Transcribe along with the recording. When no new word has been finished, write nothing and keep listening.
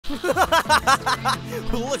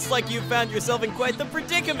Looks like you found yourself in quite the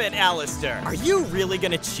predicament, Alastor. Are you really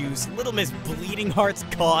gonna choose Little Miss Bleeding Heart's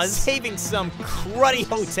cause, saving some cruddy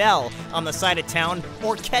hotel on the side of town,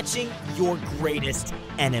 or catching your greatest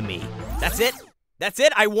enemy? That's it? That's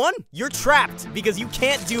it? I won? You're trapped because you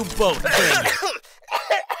can't do both.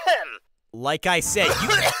 Like I said,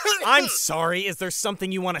 I'm sorry, is there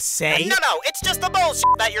something you want to say? No, it's just the bullshit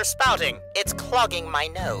that you're spouting. It's clogging my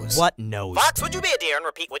nose. What nose? Fox, would you be a dear and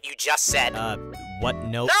repeat what you just said? What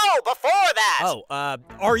nose? No, before that! Oh,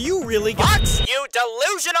 are you really Fox, you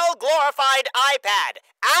delusional glorified iPad!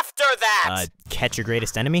 After that! Catch your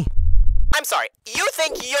greatest enemy? I'm sorry, you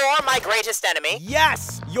think you're my greatest enemy?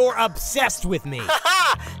 Yes! You're obsessed with me!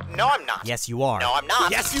 Haha! No, I'm not. Yes, you are. No, I'm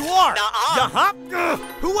not. Yes, you are! Nuh-uh. Uh-huh.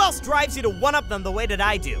 Who else drives you to one-up them the way that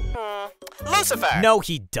I do? Lucifer. No,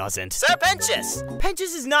 he doesn't. Serpentius.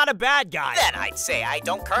 Pentious is not a bad guy. Then I'd say I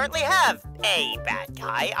don't currently have a bad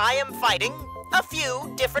guy. I am fighting a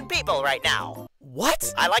few different people right now.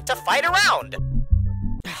 What? I like to fight around.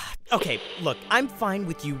 Okay, look, I'm fine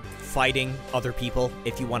with you fighting other people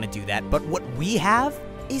if you want to do that, but what we have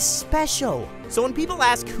is special. So when people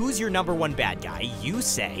ask who's your #1 bad guy, you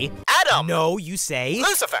say... Adam! No, you say...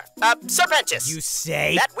 Lucifer! Serpentius! You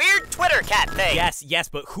say... That weird Twitter cat thing! Yes,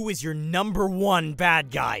 but who is your #1 bad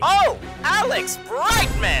guy? Oh! Alex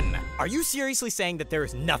Brightman! Are you seriously saying that there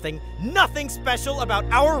is nothing special about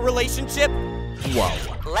our relationship? Whoa.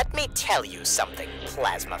 Let me tell you something,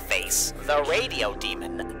 Plasma Face. The radio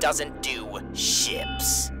demon doesn't do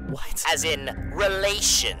ships. What? As in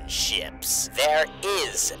relationships. There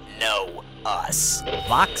is no us.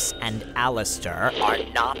 Vox and Alastor are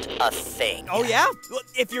not a thing. Oh yeah? Well,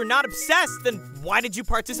 if you're not obsessed, then why did you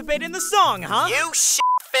participate in the song, huh? You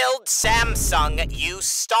shit-filled Samsung, you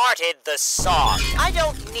started the song. I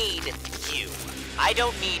don't need you. I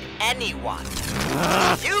don't need anyone.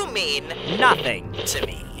 You mean nothing to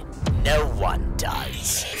me. No one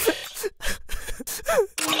does.